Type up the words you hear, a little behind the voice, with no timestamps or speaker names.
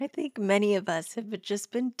I think many of us have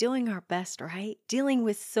just been doing our best, right? Dealing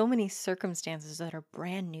with so many circumstances that are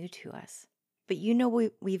brand new to us. But you know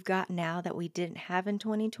what we've got now that we didn't have in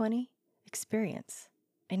 2020? Experience.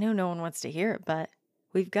 I know no one wants to hear it, but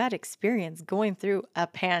we've got experience going through a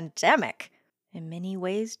pandemic. In many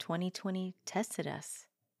ways, 2020 tested us.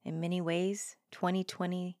 In many ways,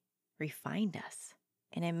 2020 refined us.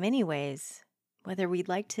 And in many ways, whether we'd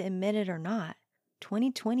like to admit it or not,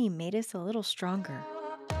 2020 made us a little stronger.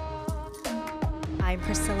 I'm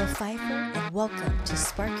Priscilla Pfeiffer, and welcome to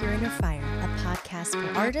Spark Your Inner Fire, a podcast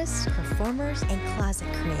for artists, performers, and closet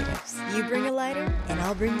creatives. You bring a lighter, and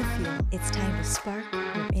I'll bring the fuel. It's time to spark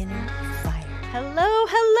your inner fire.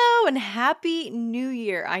 Hello, and Happy New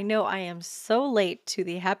Year. I know I am so late to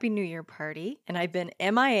the Happy New Year party, and I've been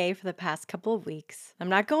MIA for the past couple of weeks. I'm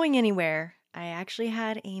not going anywhere. I actually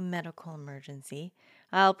had a medical emergency.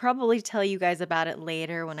 I'll probably tell you guys about it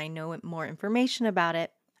later when I know more information about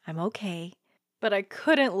it. I'm okay. But I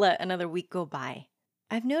couldn't let another week go by.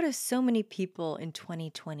 I've noticed so many people in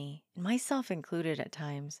 2020, and myself included at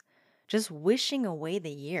times, just wishing away the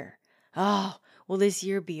year. Oh, will this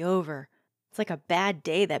year be over? It's like a bad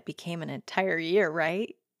day that became an entire year,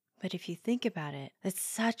 right? But if you think about it, it's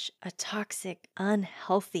such a toxic,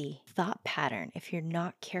 unhealthy thought pattern if you're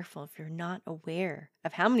not careful, if you're not aware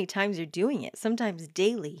of how many times you're doing it, sometimes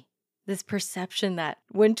daily. This perception that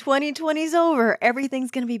when 2020 is over, everything's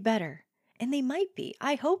going to be better. And they might be.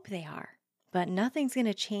 I hope they are. But nothing's going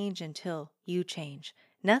to change until you change.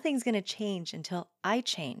 Nothing's going to change until I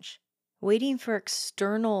change. Waiting for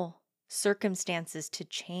external circumstances to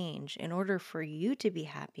change in order for you to be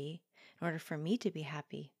happy, in order for me to be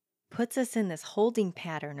happy, puts us in this holding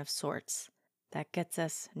pattern of sorts that gets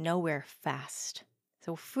us nowhere fast.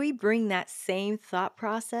 So if we bring that same thought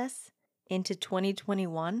process into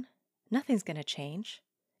 2021, nothing's going to change.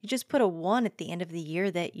 You just put a 1 at the end of the year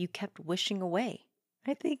that you kept wishing away.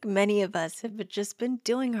 I think many of us have just been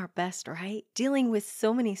doing our best, right? Dealing with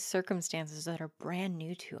so many circumstances that are brand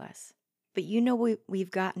new to us. But you know what we've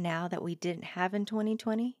got now that we didn't have in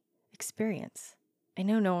 2020? Experience. I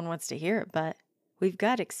know no one wants to hear it, but we've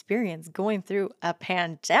got experience going through a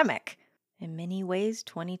pandemic. In many ways,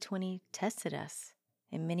 2020 tested us.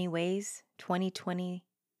 In many ways, 2020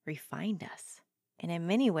 refined us. And in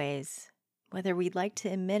many ways, whether we'd like to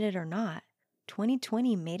admit it or not,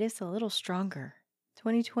 2020 made us a little stronger.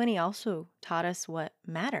 2020 also taught us what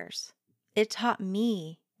matters. It taught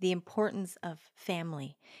me the importance of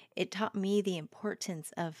family. It taught me the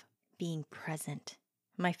importance of being present.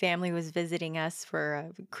 My family was visiting us for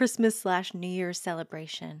a Christmas/New Year's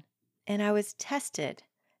celebration, and I was tested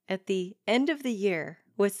at the end of the year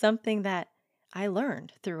with something that I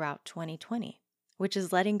learned throughout 2020, which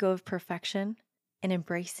is letting go of perfection and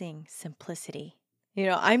embracing simplicity. You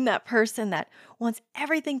know, I'm that person that wants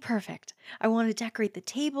everything perfect. I want to decorate the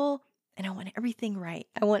table and I want everything right.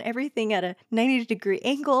 I want everything at a 90-degree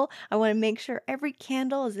angle. I want to make sure every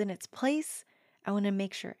candle is in its place. I want to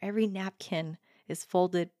make sure every napkin is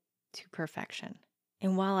folded to perfection.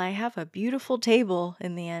 And while I have a beautiful table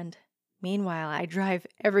in the end, meanwhile, I drive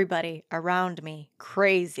everybody around me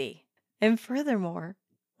crazy. And furthermore,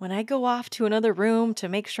 when I go off to another room to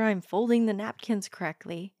make sure I'm folding the napkins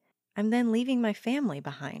correctly, I'm then leaving my family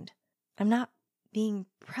behind. I'm not being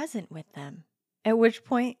present with them. At which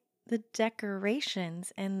point, the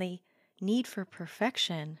decorations and the need for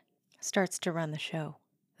perfection starts to run the show.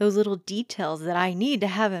 Those little details that I need to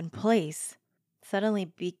have in place suddenly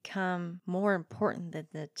become more important than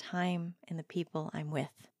the time and the people I'm with.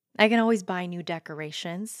 I can always buy new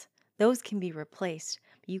decorations. Those can be replaced,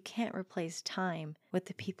 but you can't replace time with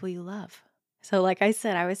the people you love. So like I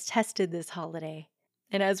said, I was tested this holiday.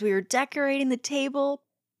 And as we were decorating the table,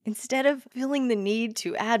 instead of feeling the need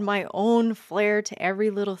to add my own flair to every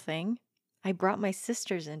little thing, I brought my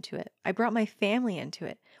sisters into it. I brought my family into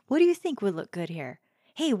it. What do you think would look good here?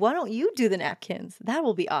 Hey, why don't you do the napkins? That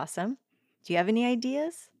will be awesome. Do you have any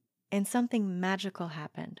ideas? And something magical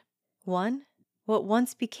happened. One, what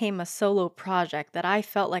once became a solo project that I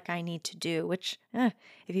felt like I need to do, which,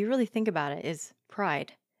 if you really think about it, is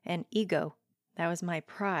pride and ego. That was my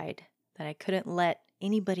pride, that I couldn't let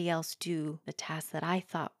anybody else do the task that I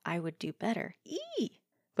thought I would do better.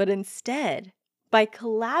 But instead, by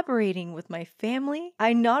collaborating with my family,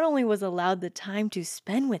 I not only was allowed the time to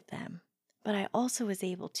spend with them, but I also was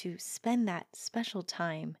able to spend that special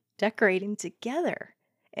time decorating together.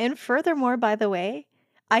 And furthermore, by the way,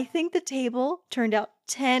 I think the table turned out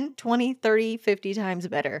 10, 20, 30, 50 times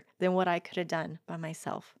better than what I could have done by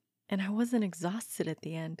myself. And I wasn't exhausted at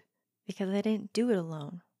the end because I didn't do it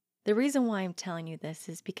alone. The reason why I'm telling you this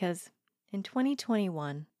is because in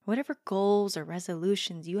 2021, Whatever goals or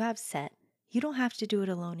resolutions you have set, you don't have to do it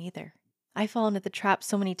alone either. I fall into the trap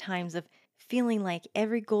so many times of feeling like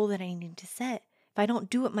every goal that I need to set, if I don't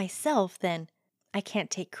do it myself, then I can't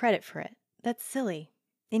take credit for it. That's silly.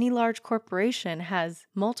 Any large corporation has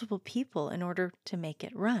multiple people in order to make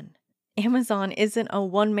it run. Amazon isn't a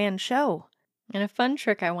one-man show. And a fun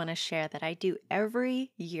trick I want to share that I do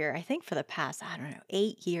every year, I think for the past,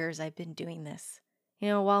 8 years I've been doing this.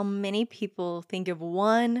 While many people think of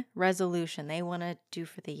one resolution they want to do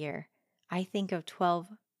for the year, I think of 12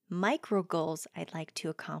 micro goals I'd like to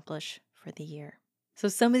accomplish for the year. So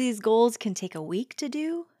some of these goals can take a week to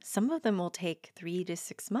do. Some of them will take 3 to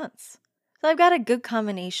 6 months. So I've got a good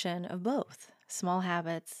combination of both. Small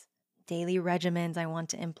habits, daily regimens I want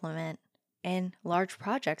to implement, and large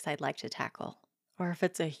projects I'd like to tackle. Or if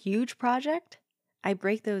it's a huge project, I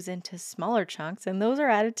break those into smaller chunks, and those are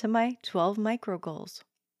added to my 12 micro goals.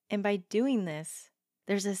 And by doing this,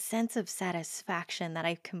 there's a sense of satisfaction that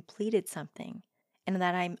I've completed something and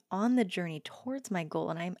that I'm on the journey towards my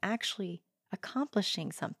goal and I'm actually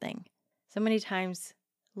accomplishing something. So many times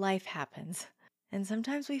life happens, and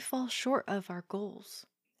sometimes we fall short of our goals.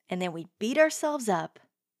 And then we beat ourselves up,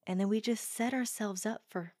 and then we just set ourselves up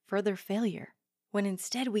for further failure. When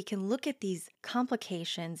instead we can look at these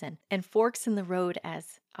complications and forks in the road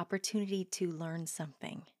as opportunity to learn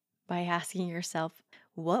something by asking yourself,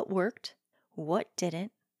 what worked? What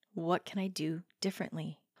didn't? What can I do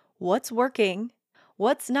differently? What's working?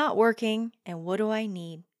 What's not working? And what do I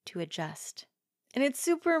need to adjust? And it's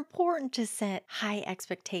super important to set high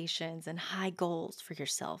expectations and high goals for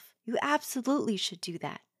yourself. You absolutely should do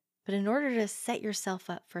that. But in order to set yourself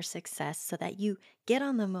up for success so that you get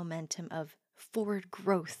on the momentum of forward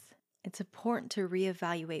growth, it's important to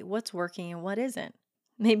reevaluate what's working and what isn't.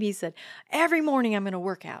 Maybe you said, every morning I'm going to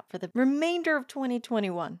work out for the remainder of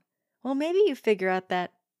 2021. Well, maybe you figure out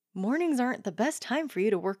that mornings aren't the best time for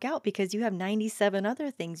you to work out because you have 97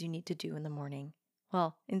 other things you need to do in the morning.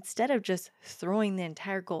 Well, instead of just throwing the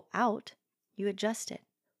entire goal out, you adjust it.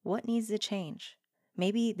 What needs to change?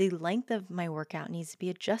 Maybe the length of my workout needs to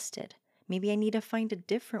be adjusted. Maybe I need to find a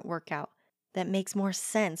different workout that makes more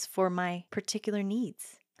sense for my particular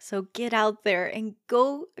needs. So get out there and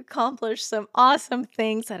go accomplish some awesome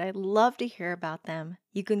things that I'd love to hear about them.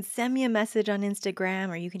 You can send me a message on Instagram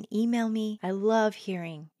or you can email me. I love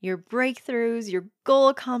hearing your breakthroughs, your goal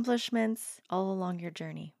accomplishments all along your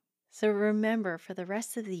journey. So remember, for the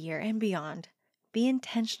rest of the year and beyond, be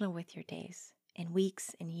intentional with your days and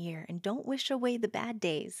weeks and year, and don't wish away the bad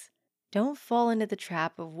days. Don't fall into the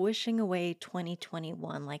trap of wishing away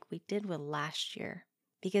 2021 like we did with last year,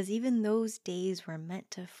 because even those days were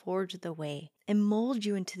meant to forge the way and mold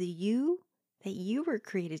you into the you that you were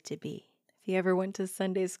created to be. If you ever went to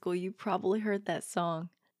Sunday school, you probably heard that song,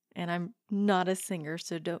 and I'm not a singer,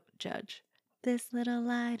 so don't judge. This little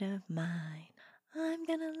light of mine, I'm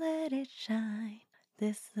gonna let it shine.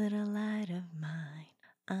 This little light of mine,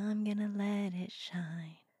 I'm gonna let it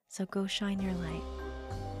shine. So go shine your light.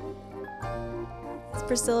 It's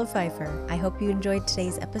Priscilla Pfeiffer. I hope you enjoyed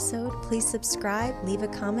today's episode. Please subscribe, leave a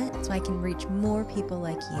comment so I can reach more people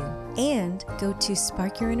like you. And go to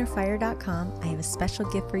sparkyourinnerfire.com. I have a special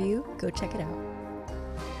gift for you. Go check it out.